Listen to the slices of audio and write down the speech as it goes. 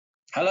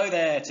Hello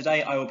there,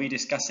 today I will be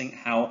discussing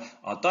how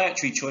our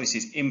dietary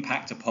choices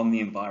impact upon the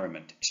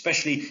environment,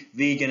 especially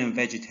vegan and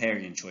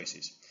vegetarian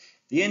choices.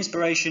 The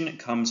inspiration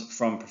comes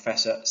from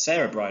Professor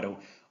Sarah Bridle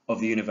of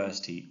the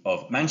University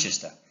of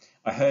Manchester.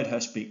 I heard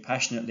her speak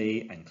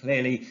passionately and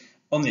clearly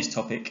on this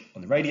topic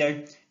on the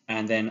radio,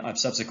 and then I've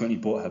subsequently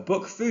bought her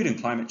book, Food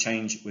and Climate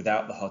Change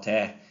Without the Hot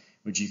Air,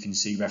 which you can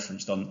see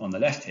referenced on the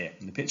left here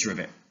in the picture of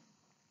it.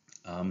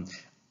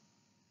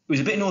 It was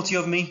a bit naughty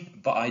of me,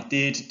 but I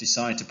did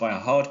decide to buy a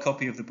hard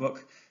copy of the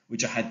book,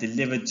 which I had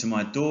delivered to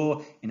my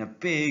door in a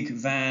big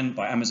van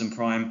by Amazon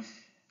Prime.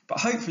 But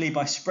hopefully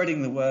by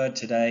spreading the word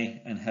today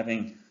and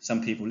having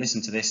some people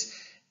listen to this,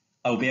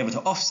 I will be able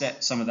to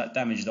offset some of that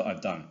damage that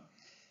I've done.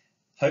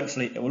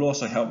 Hopefully it will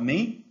also help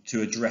me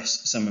to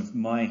address some of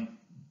my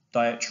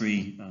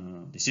dietary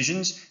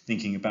decisions,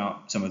 thinking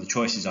about some of the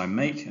choices I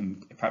make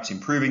and perhaps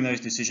improving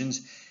those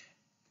decisions.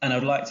 And I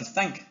would like to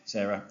thank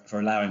Sarah for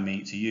allowing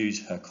me to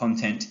use her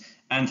content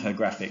and her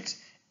graphics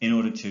in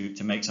order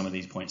to make some of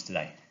these points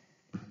today.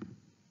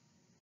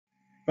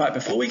 Right,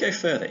 before we go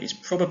further, it's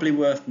probably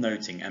worth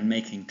noting and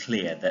making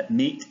clear that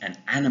meat and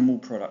animal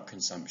product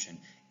consumption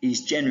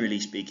is generally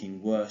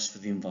speaking worse for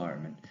the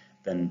environment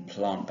than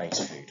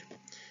plant-based food.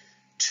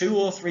 2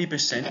 or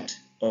 3%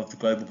 of the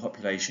global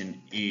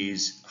population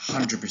is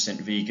 100%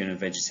 vegan or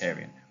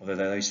vegetarian, although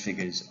those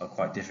figures are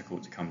quite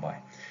difficult to come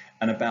by.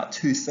 And about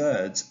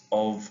 2/3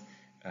 of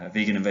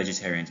vegan and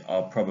vegetarians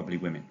are probably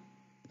women.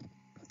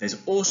 There's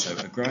also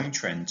a growing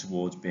trend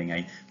towards being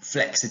a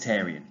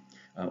flexitarian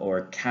or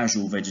a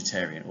casual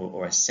vegetarian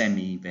or a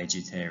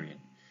semi-vegetarian,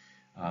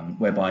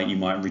 whereby you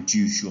might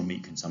reduce your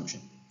meat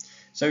consumption.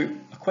 So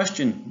a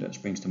question that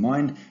springs to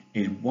mind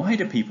is, why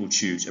do people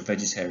choose a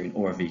vegetarian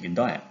or a vegan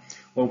diet?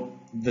 Well,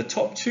 the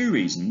top 2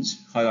 reasons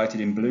highlighted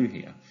in blue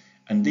here,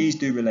 and these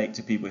do relate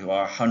to people who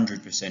are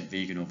 100%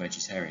 vegan or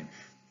vegetarian,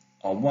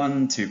 are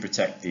 1, to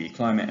protect the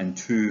climate, and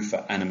 2,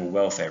 for animal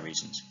welfare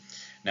reasons.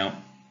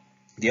 Now,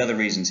 the other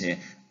reasons here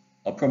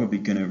are probably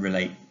going to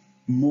relate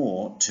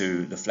more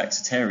to the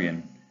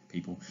flexitarian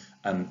people,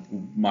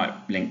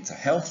 might link to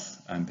health,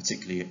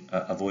 particularly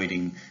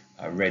avoiding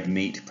red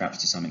meat, perhaps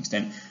to some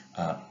extent,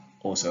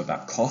 also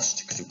about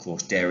cost, because of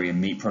course dairy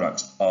and meat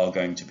products are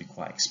going to be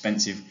quite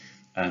expensive,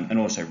 and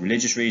also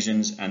religious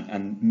reasons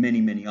and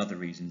many other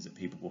reasons that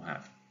people will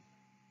have.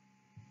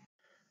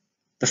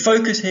 The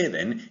focus here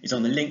then is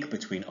on the link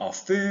between our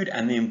food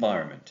and the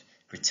environment,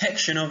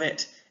 protection of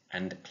it,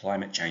 and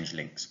climate change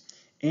links.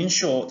 In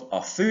short,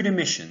 our food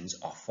emissions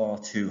are far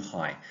too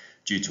high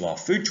due to our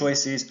food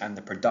choices and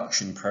the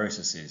production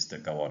processes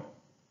that go on.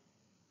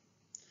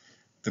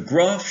 The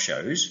graph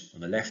shows,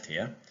 on the left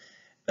here,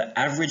 that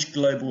average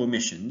global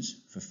emissions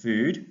for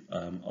food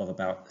of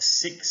about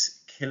 6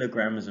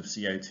 kilograms of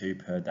CO2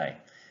 per day,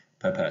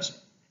 per person.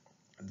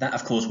 That,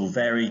 of course, will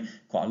vary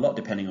quite a lot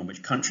depending on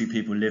which country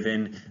people live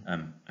in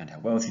and how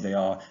wealthy they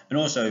are, and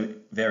also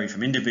vary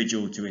from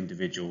individual to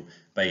individual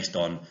based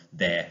on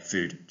their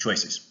food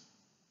choices.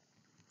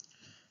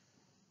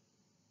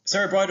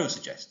 Sarah Bridle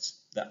suggests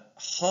that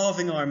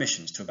halving our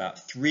emissions to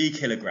about 3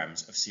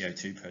 kilograms of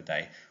CO2 per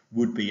day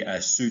would be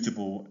a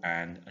suitable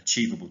and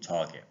achievable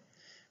target.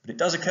 But it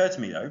does occur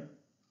to me, though,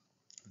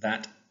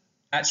 that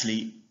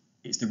actually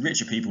it's the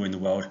richer people in the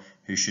world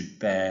who should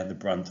bear the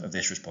brunt of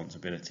this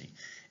responsibility.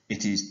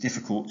 It is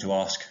difficult to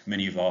ask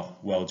many of our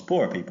world's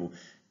poorer people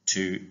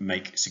to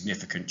make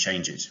significant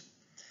changes.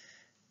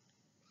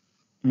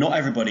 Not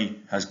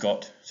everybody has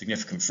got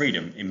significant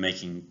freedom in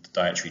making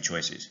dietary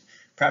choices.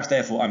 Perhaps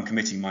therefore I'm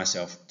committing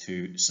myself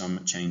to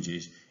some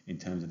changes in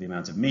terms of the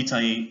amount of meat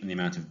I eat and the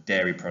amount of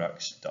dairy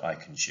products that I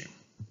consume.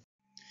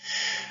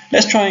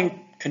 Let's try and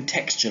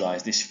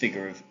contextualize this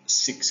figure of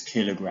 6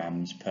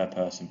 kilograms per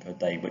person per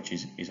day, which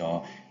is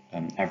our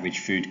average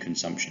food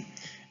consumption.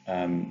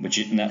 And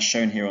that's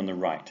shown here on the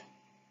right.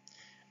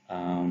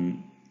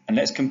 And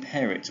let's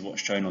compare it to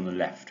what's shown on the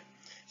left.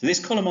 So this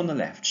column on the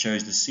left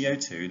shows the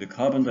CO2, the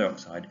carbon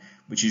dioxide,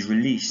 which is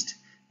released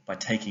by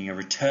taking a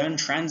return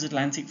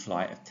transatlantic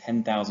flight of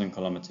 10,000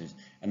 kilometers,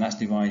 and that's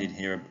divided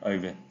here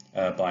over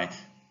by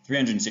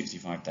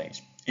 365 days.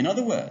 In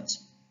other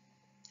words,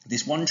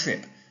 this one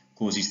trip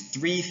causes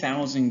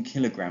 3,000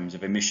 kilograms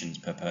of emissions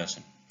per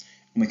person,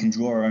 and we can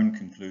draw our own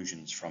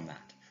conclusions from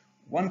that.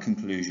 One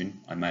conclusion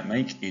I might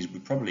make is we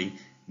probably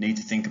need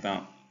to think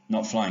about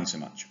not flying so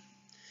much.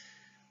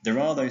 There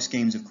are those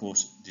schemes, of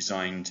course,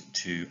 designed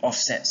to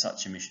offset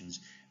such emissions,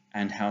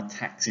 and how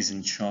taxes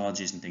and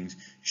charges and things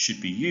should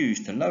be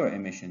used to lower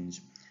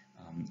emissions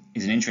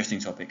is an interesting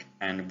topic,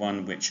 and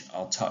one which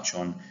I'll touch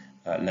on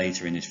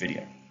later in this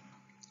video.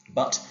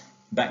 But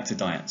back to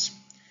diets.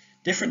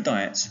 Different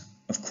diets,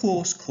 of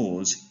course,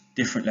 cause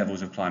different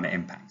levels of climate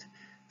impact.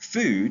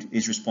 Food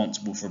is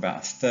responsible for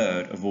about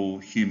 1/3 of all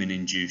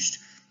human-induced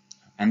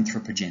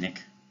anthropogenic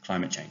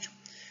climate change.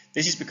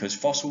 This is because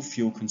fossil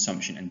fuel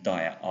consumption and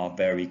diet are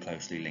very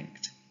closely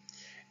linked.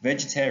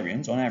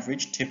 Vegetarians, on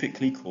average,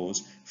 typically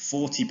cause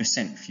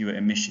 40% fewer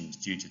emissions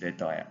due to their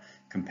diet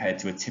compared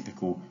to a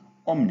typical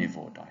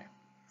omnivore diet.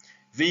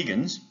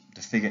 Vegans,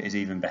 the figure is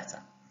even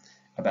better.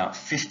 About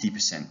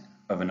 50%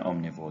 of an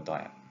omnivore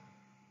diet.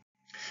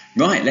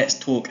 Right, let's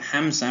talk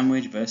ham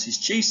sandwich versus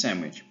cheese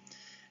sandwich.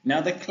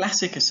 Now, the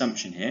classic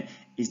assumption here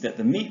is that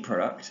the meat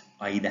product,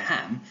 i.e. the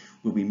ham,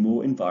 will be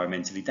more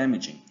environmentally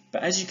damaging.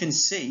 But as you can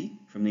see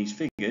from these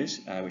figures,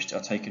 which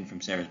are taken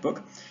from Sarah's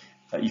book,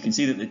 you can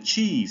see that the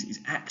cheese is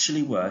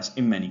actually worse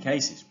in many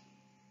cases.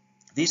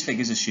 These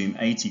figures assume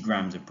 80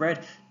 grams of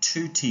bread,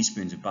 2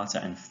 teaspoons of butter,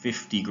 and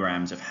 50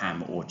 grams of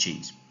ham or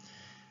cheese.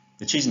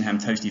 The cheese and ham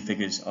toasty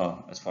figures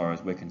are, as far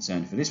as we're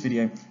concerned for this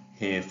video,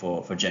 here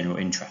for general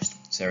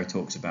interest. Sarah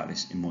talks about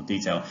this in more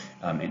detail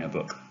in her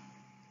book.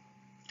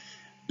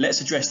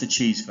 Let's address the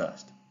cheese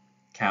first.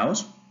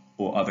 Cows,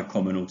 or other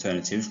common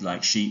alternatives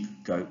like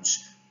sheep,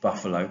 goats,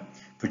 buffalo,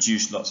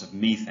 produce lots of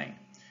methane,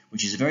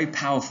 which is a very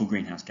powerful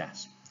greenhouse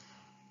gas.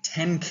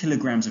 10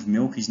 kilograms of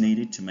milk is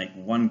needed to make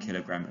 1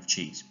 kilogram of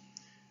cheese.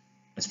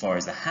 As far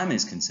as the ham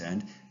is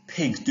concerned,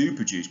 pigs do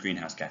produce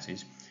greenhouse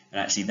gases,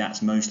 and actually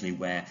that's mostly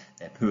where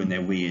their poo and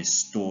their wee is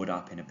stored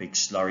up in a big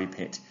slurry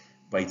pit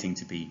waiting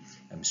to be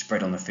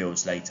spread on the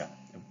fields later.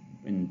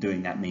 And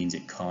doing that means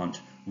it can't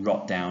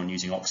rot down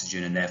using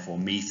oxygen, and therefore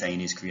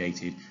methane is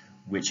created,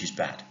 which is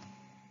bad.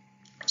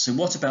 So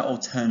what about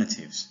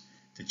alternatives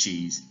to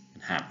cheese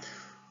and ham?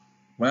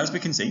 Well, as we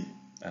can see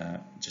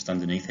just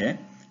underneath here,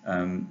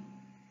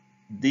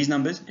 these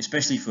numbers,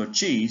 especially for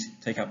cheese,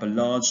 take up a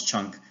large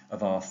chunk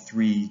of our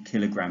 3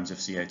 kilograms of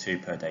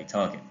CO2 per day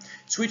target.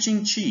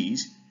 Switching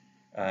cheese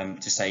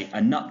to, say,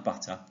 a nut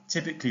butter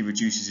typically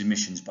reduces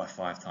emissions by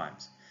 5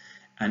 times.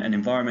 And an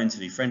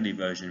environmentally friendly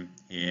version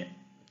here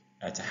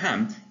to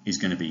ham is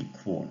going to be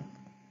corn.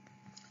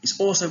 It's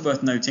also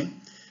worth noting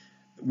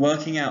that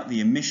working out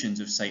the emissions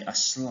of, say, a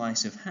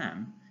slice of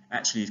ham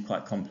actually is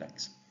quite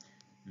complex.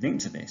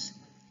 Linked to this,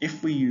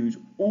 if we use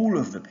all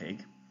of the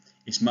pig,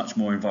 it's much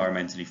more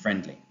environmentally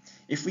friendly.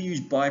 If we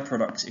use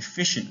byproducts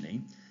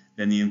efficiently,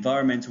 then the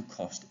environmental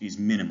cost is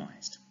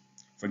minimized.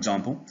 For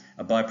example,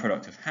 a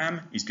byproduct of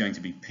ham is going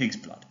to be pig's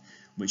blood,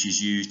 which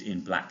is used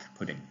in black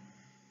pudding.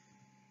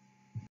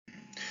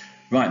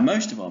 Right,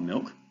 most of our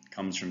milk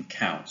comes from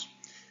cows.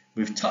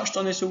 We've touched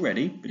on this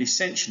already, but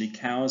essentially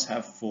cows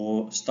have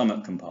 4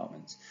 stomach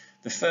compartments.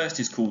 The first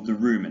is called the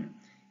rumen.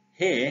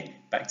 Here,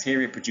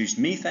 bacteria produce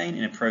methane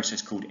in a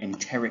process called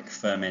enteric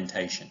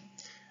fermentation.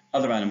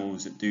 Other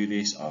animals that do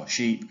this are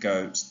sheep,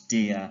 goats,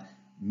 deer,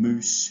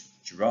 moose,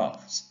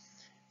 giraffes.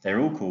 They're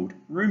all called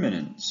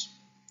ruminants.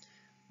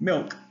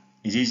 Milk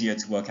is easier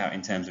to work out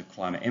in terms of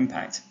climate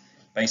impact.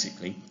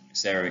 Basically,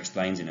 Sarah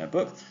explains in her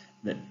book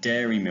that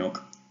dairy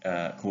milk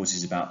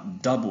causes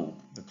about double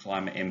the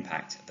climate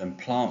impact than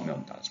plant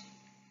milk does.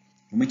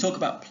 When we talk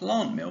about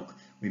plant milk,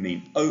 we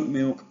mean oat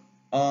milk,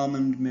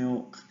 almond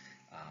milk,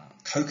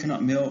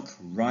 coconut milk,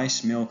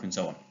 rice milk, and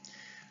so on.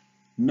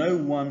 No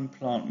one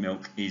plant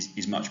milk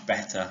is much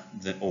better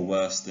or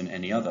worse than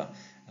any other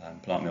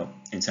plant milk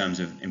in terms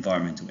of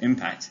environmental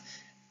impact,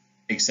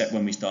 except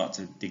when we start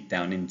to dig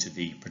down into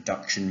the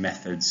production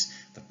methods,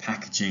 the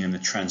packaging and the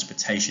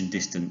transportation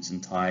distance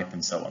and type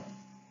and so on.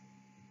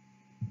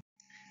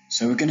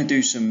 So we're going to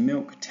do some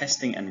milk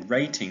testing and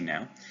rating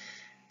now.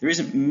 There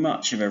isn't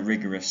much of a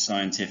rigorous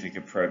scientific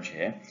approach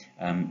here,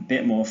 a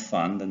bit more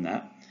fun than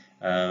that.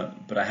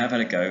 But I have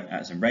had a go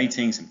at some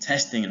rating, some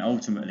testing, and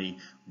ultimately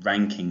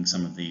ranking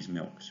some of these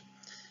milks.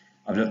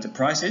 I've looked at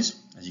prices,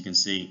 as you can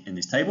see in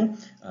this table.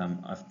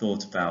 I've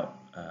thought about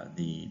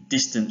the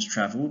distance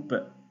travelled,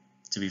 but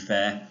to be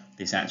fair,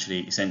 this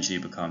actually essentially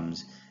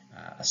becomes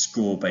a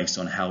score based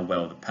on how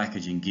well the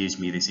packaging gives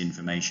me this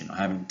information. I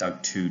haven't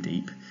dug too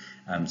deep,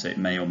 so it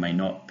may or may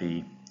not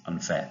be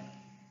unfair.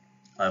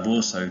 I've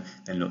also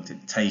then looked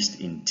at taste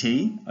in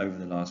tea over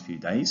the last few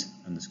days,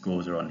 and the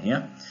scores are on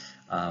here.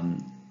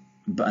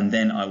 And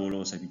then I will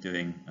also be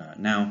doing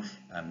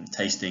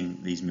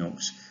tasting these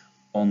milks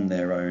on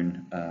their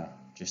own,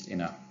 just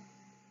in a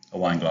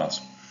wine glass.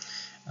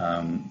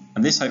 And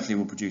this hopefully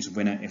will produce a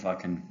winner if I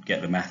can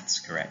get the maths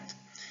correct.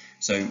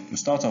 So we'll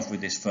start off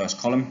with this first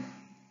column.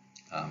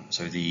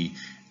 So the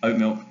oat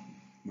milk,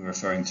 we're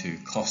referring to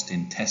cost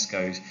in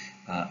Tesco's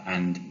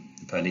and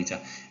per litre,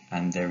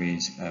 and there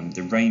is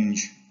the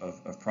range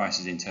of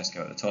prices in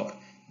Tesco at the top,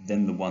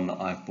 then the one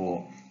that I've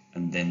bought,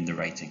 and then the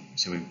rating.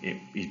 So it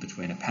is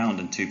between £1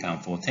 and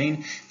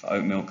 £2.14 for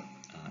oat milk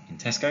in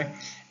Tesco,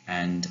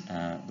 and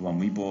the one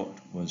we bought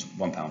was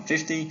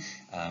 £1.50,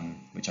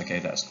 which I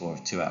gave that a score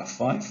of 2 out of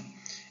 5.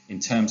 In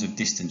terms of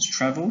distance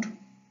travelled,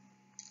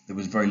 there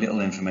was very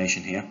little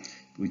information here.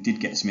 We did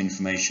get some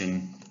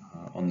information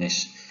on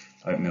this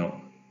oat milk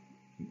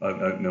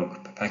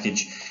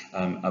package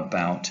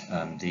about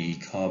the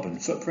carbon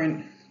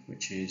footprint,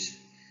 which is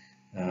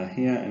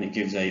here, and it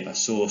gives a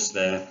source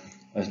there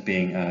as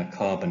being a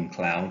carbon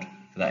cloud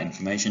for that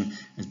information,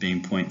 as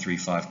being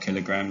 0.35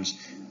 kilograms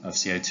of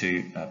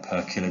CO2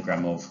 per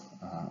kilogram of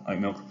oat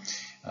milk.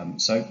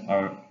 So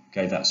I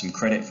gave that some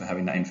credit for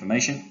having that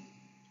information.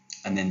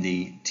 And then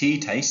the tea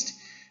taste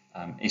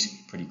is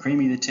pretty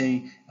creamy, the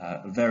tea,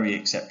 very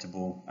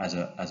acceptable as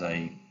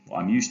what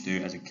I'm used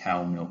to as a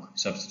cow milk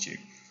substitute.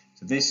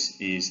 So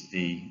this is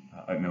the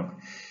oat milk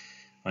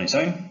on its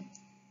own.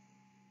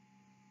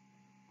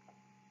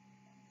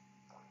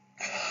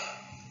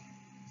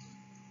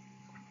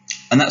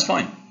 And that's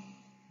fine.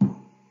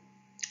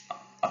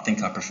 I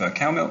think I prefer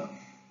cow milk,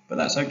 but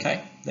that's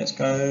okay. Let's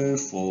go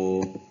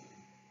for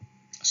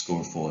a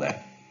score of 4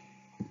 there.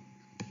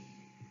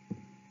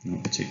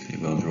 Not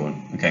particularly well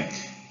drawn. Okay,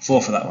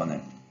 4 for that one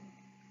then.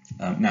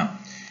 Now,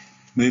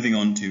 moving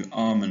on to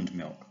almond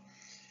milk.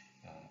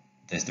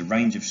 There's the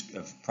range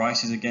of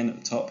prices again at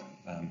the top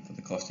for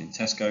the cost in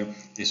Tesco.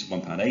 This is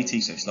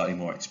 £1.80, so slightly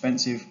more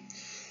expensive.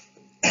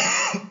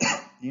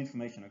 The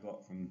information I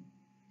got from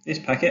this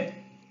packet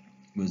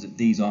was that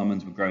these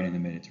almonds were grown in the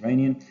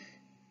Mediterranean.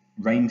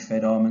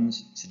 Rain-fed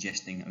almonds,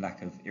 suggesting a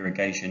lack of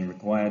irrigation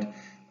required.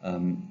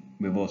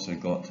 We've also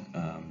got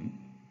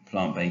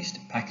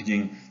plant-based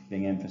packaging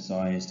being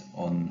emphasised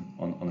on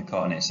the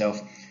carton itself.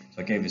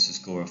 So I gave this a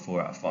score of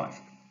 4 out of 5.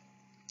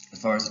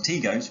 As far as the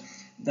tea goes,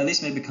 now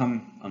this may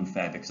become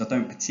unfair because I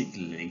don't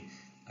particularly,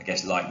 I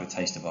guess, like the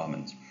taste of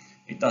almonds.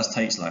 It does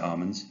taste like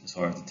almonds as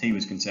far as the tea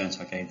was concerned,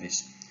 so I gave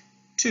this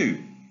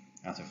 2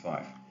 out of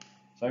 5.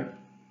 So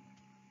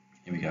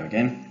here we go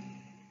again.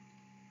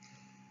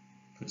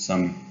 Put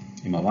some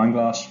in my wine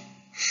glass.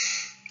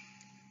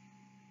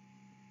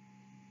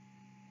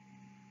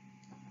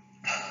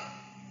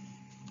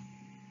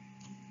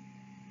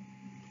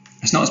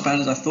 It's not as bad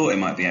as I thought it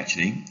might be,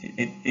 actually.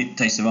 It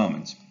tastes of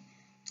almonds.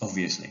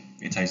 Obviously,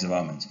 it tastes of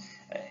almonds.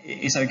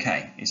 It's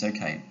okay. It's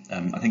okay.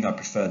 I think I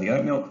prefer the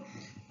oat milk,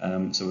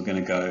 so we're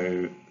going to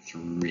go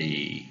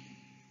 3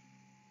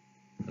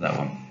 for that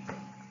one.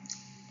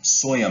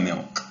 Soya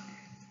milk.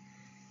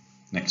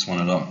 Next one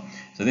along.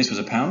 So this was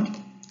 £1,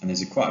 and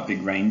there's quite a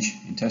big range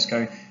in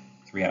Tesco.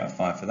 3 out of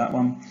 5 for that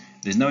one.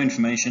 There's no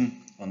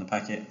information on the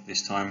packet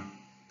this time.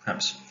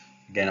 Perhaps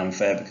again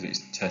unfair because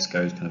it's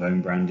Tesco's kind of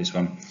own brand, this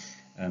one.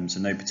 So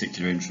no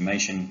particular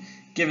information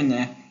given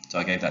there. So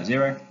I gave that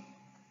 0.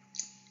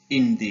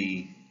 In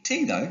the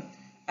tea though,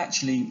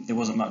 actually there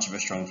wasn't much of a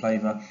strong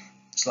flavour.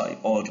 Slightly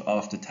odd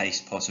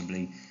aftertaste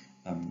possibly.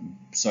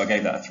 So I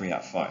gave that a 3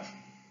 out of 5.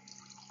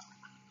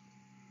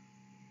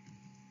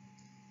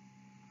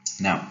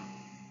 Now,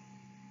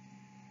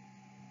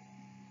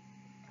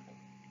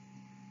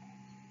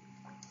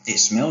 it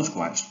smells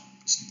quite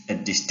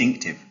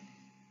distinctive,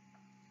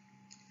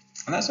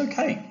 and that's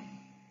okay.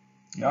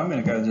 Yeah, I'm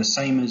going to go the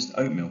same as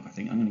oat milk. I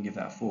think I'm going to give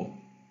that a 4.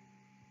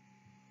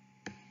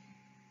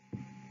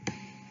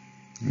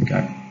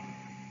 Okay.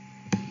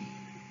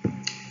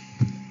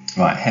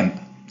 Right, hemp.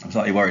 I'm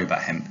slightly worried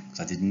about hemp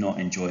because I did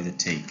not enjoy the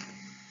tea.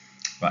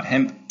 Right,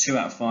 hemp, 2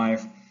 out of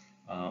 5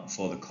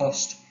 for the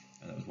cost.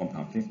 That was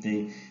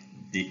 £1.50.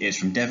 It's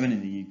from Devon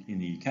in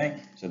the UK,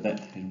 so that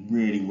is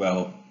really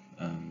well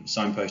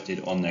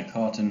signposted on their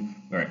carton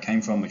where it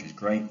came from, which is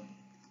great.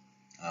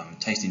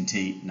 Tasting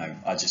tea, no,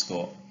 I just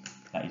thought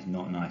that is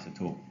not nice at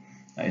all.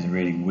 That is a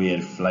really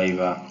weird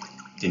flavour.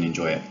 Didn't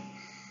enjoy it.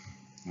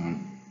 I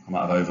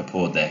might have over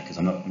poured there because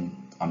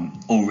I'm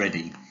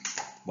already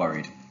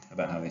worried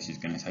about how this is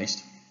going to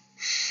taste.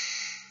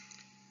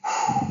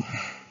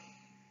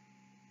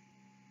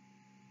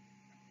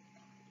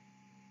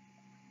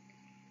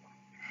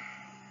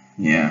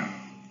 Yeah,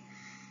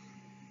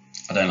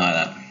 I don't like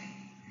that.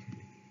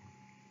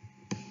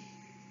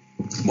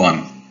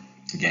 1,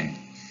 again,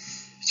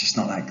 it's just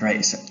not that great.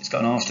 It's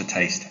got an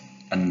aftertaste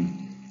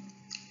and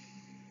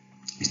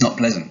it's not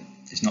pleasant.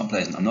 It's not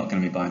pleasant. I'm not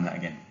going to be buying that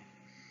again.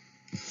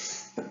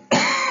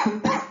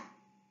 Oh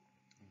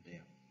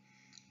dear.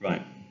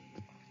 Right.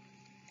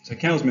 So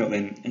cow's milk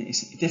then,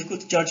 it's difficult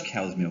to judge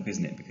cow's milk,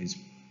 isn't it? Because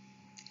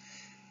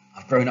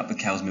I've grown up with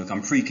cow's milk.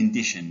 I'm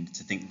preconditioned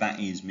to think that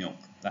is milk.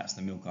 That's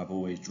the milk I've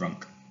always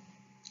drunk.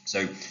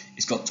 So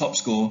it's got top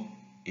score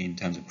in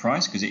terms of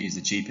price because it is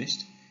the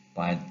cheapest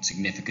by a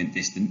significant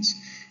distance.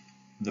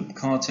 The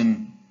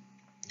carton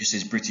just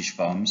says British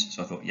Farms,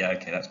 so I thought, yeah,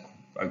 okay, that's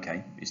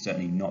okay. It's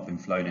certainly not been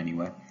flown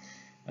anywhere,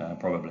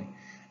 probably.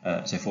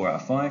 So 4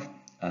 out of 5.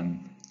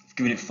 I've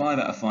given it 5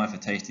 out of 5 for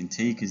tasting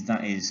tea because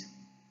that is,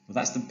 well,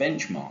 that's the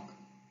benchmark.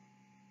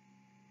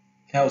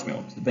 Cow's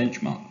milk is the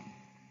benchmark.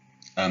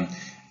 And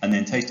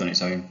then taste on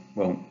its own,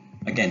 well,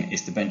 again,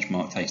 it's the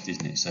benchmark taste,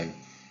 isn't it? So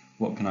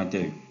what can I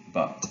do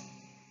but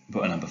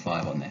put a number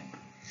 5 on there?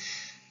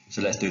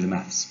 So let's do the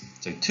maths.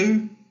 So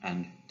 2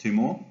 and 2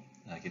 more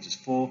gives us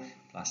 4,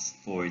 plus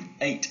 4 is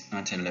 8,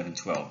 9, 10, 11,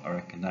 12. I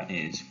reckon that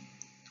is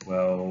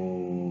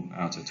 12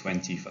 out of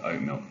 20 for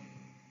oat milk.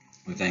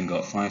 We've then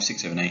got 5,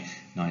 6, 7, 8,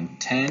 9,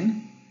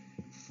 10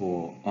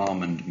 for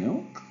almond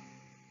milk.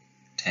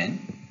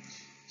 10.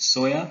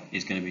 Soya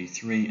is going to be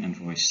 3 and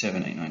 4 is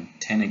 7, 8, 9,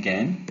 10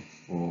 again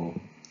for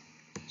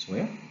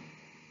soya.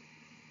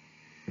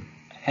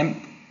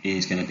 Hemp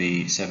is going to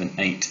be 7,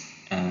 8,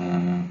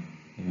 7,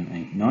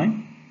 8,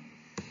 9.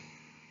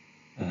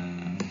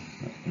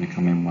 That's going to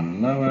come in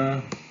one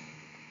lower.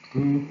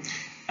 Cool.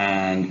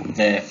 And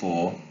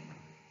therefore,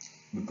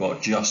 we've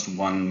got just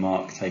 1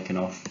 mark taken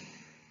off,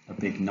 a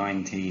big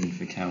 19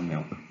 for cow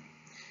milk.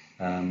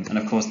 And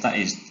of course, that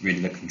is really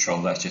the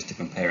control, that's just to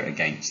compare it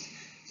against.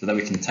 So that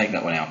we can take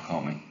that one out,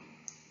 can't we?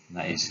 And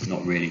that is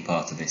not really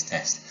part of this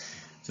test.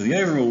 So the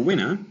overall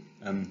winner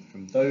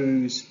from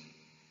those,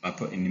 I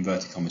put in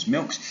inverted commas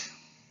milks,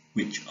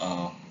 which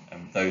are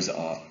those that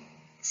are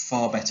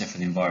far better for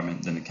the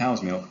environment than the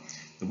cow's milk,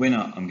 the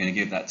winner, I'm going to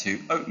give that to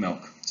oat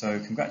milk. So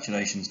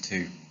congratulations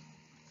to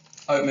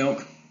oat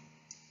milk,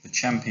 the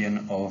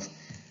champion of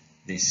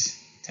this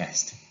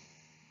test.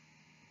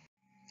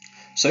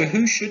 So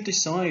who should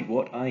decide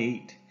what I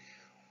eat?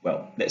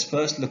 Well, let's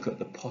first look at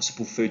the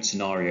possible food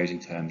scenarios in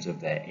terms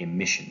of their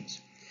emissions.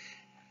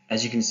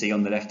 As you can see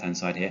on the left-hand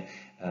side here,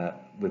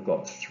 we've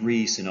got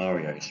 3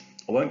 scenarios.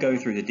 I won't go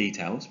through the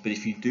details, but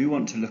if you do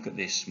want to look at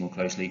this more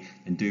closely,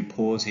 then do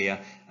pause here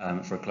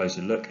for a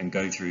closer look and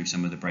go through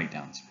some of the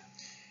breakdowns.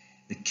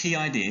 The key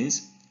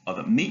ideas are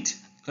that meat,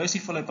 closely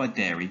followed by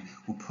dairy,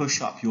 will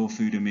push up your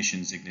food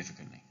emissions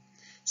significantly.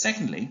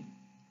 Secondly,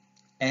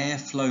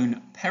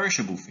 air-flown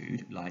perishable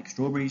food like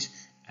strawberries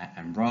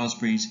and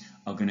raspberries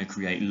are going to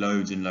create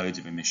loads and loads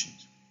of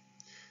emissions.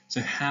 So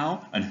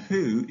how and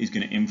who is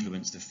going to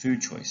influence the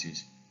food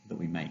choices that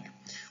we make?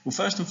 Well,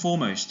 first and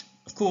foremost,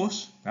 of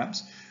course,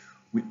 perhaps,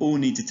 we all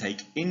need to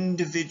take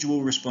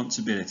individual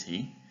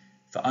responsibility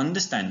for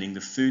understanding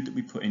the food that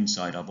we put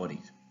inside our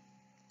bodies.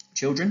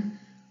 Children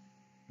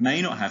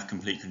may not have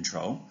complete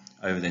control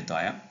over their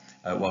diet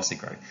whilst they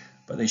grow,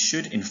 but they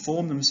should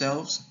inform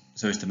themselves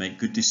so as to make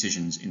good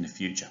decisions in the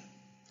future.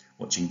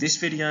 Watching this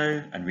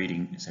video and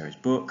reading Sarah's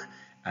book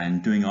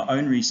and doing our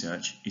own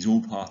research is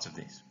all part of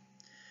this.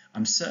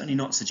 I'm certainly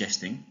not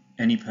suggesting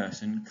any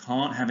person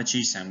can't have a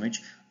cheese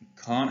sandwich,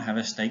 can't have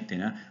a steak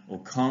dinner, or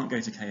can't go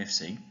to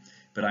KFC,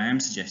 but I am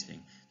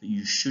suggesting that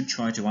you should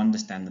try to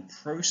understand the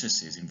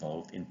processes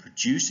involved in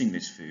producing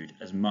this food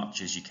as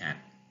much as you can.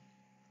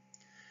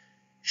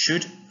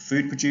 Should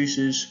food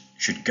producers,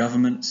 should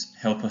governments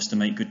help us to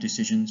make good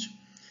decisions?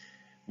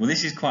 Well,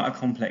 this is quite a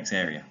complex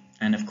area,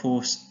 and of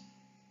course,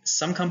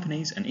 some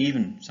companies and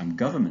even some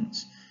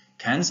governments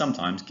can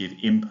sometimes give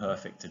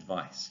imperfect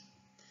advice.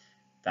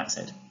 That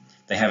said,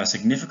 they have a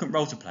significant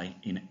role to play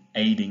in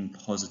aiding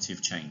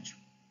positive change.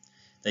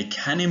 They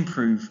can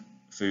improve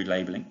food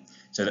labelling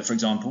so that, for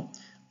example,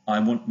 I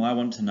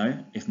want to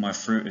know if my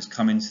fruit has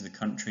come into the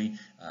country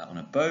on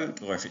a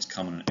boat or if it's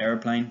come on an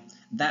aeroplane.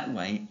 That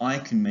way I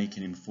can make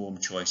an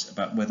informed choice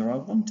about whether I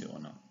want it or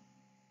not.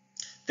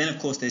 Then, of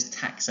course, there's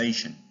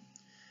taxation,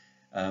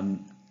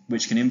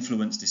 which can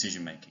influence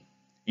decision making.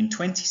 In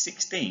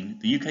 2016,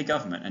 the UK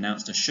government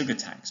announced a sugar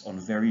tax on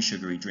very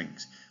sugary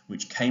drinks,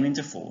 which came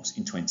into force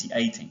in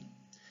 2018,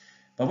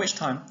 by which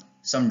time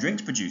some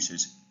drinks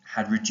producers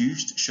had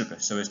reduced sugar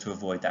so as to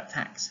avoid that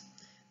tax.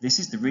 This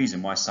is the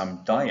reason why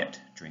some diet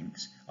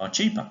drinks are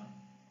cheaper.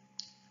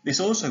 This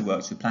also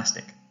works with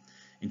plastic.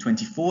 In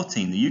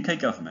 2014, the UK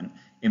government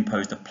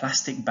imposed a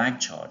plastic bag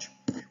charge,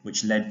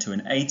 which led to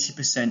an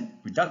 80%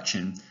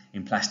 reduction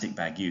in plastic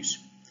bag use.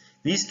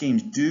 These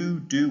schemes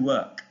do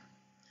work.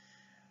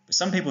 But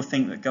some people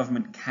think that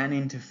government can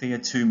interfere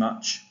too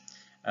much,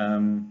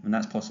 and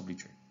that's possibly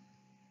true.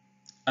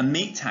 A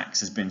meat tax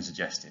has been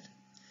suggested,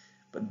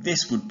 but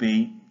this would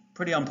be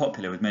pretty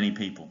unpopular with many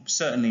people,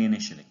 certainly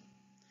initially.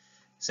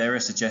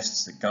 Sarah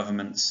suggests that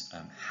governments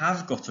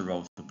have got a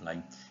role to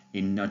play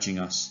in nudging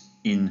us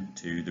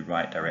into the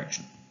right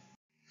direction.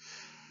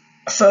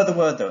 A further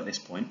word, though, at this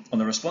point on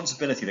the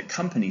responsibility that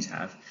companies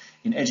have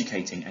in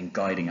educating and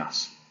guiding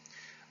us.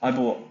 I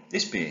bought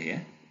this beer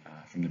here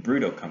from the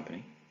Bridle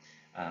company.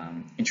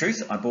 In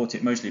truth, I bought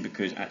it mostly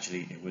because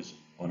actually it was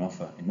on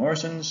offer in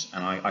Morrison's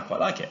and I quite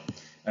like it.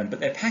 But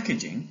their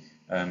packaging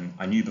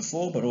I knew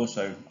before, but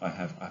also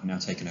I've now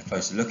taken a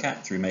closer look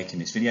at through making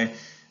this video.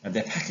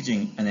 Their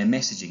packaging and their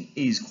messaging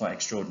is quite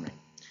extraordinary.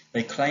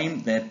 They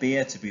claim their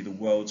beer to be the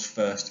world's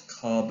first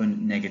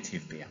carbon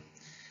negative beer.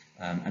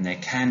 And their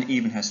can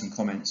even has some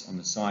comments on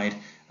the side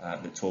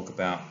that talk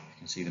about, you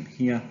can see them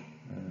here,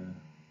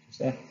 just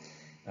there.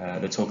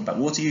 They talk about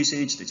water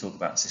usage, they talk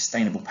about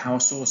sustainable power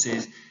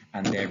sources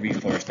and their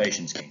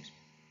reforestation schemes.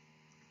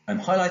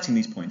 Highlighting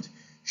these points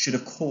should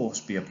of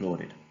course be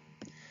applauded.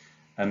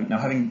 Now,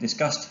 having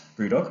discussed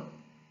Brewdog,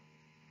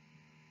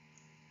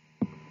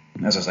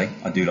 as I say,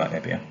 I do like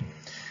their beer.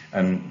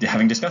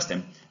 Having discussed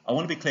them, I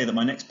want to be clear that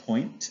my next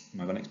points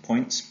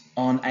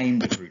aren't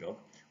aimed at Brewdog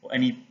or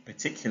any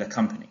particular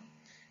company,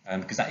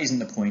 because that isn't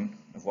the point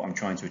of what I'm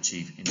trying to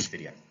achieve in this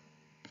video.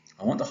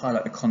 I want to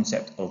highlight the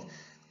concept of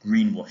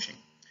greenwashing,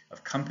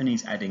 of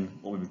companies adding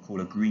what we would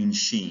call a green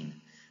sheen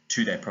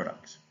to their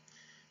products.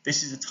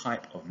 This is a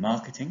type of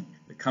marketing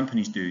that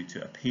companies do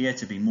to appear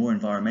to be more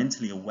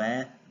environmentally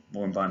aware,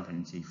 more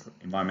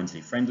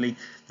environmentally friendly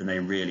than they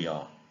really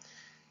are.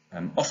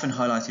 Often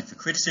highlighted for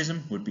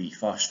criticism would be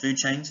fast food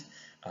chains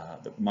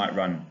that might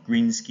run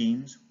green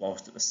schemes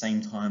whilst at the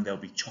same time they'll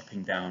be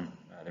chopping down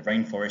the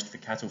rainforest for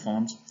cattle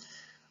farms,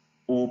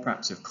 or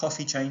perhaps of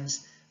coffee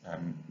chains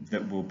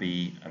that will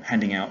be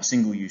handing out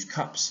single-use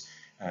cups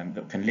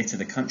that can litter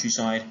the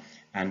countryside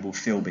and will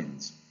fill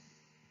bins.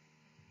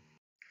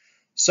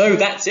 So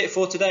that's it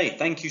for today.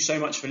 Thank you so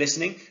much for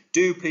listening.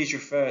 Do please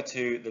refer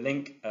to the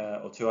link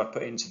or two I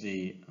put into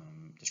the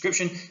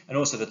description, and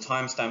also the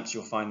timestamps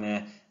you'll find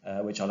there,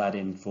 which I'll add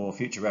in for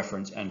future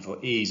reference and for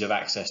ease of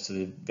access to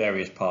the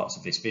various parts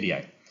of this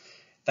video.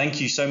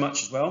 Thank you so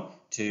much as well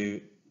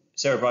to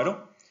Sarah Bridle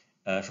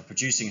for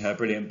producing her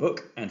brilliant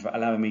book and for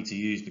allowing me to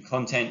use the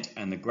content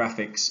and the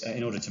graphics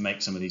in order to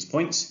make some of these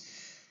points.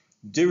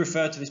 Do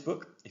refer to this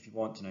book if you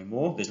want to know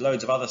more. There's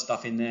loads of other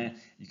stuff in there.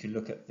 You can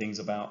look at things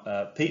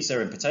about pizza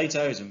and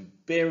potatoes and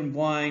beer and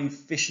wine,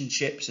 fish and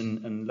chips,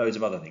 and loads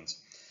of other things.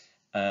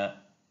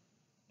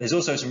 There's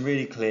also some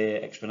really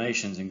clear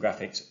explanations and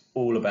graphics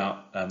all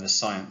about the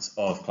science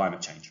of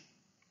climate change.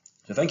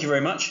 So thank you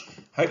very much.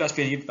 Hope that's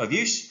been of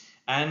use,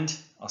 and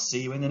I'll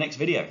see you in the next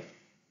video.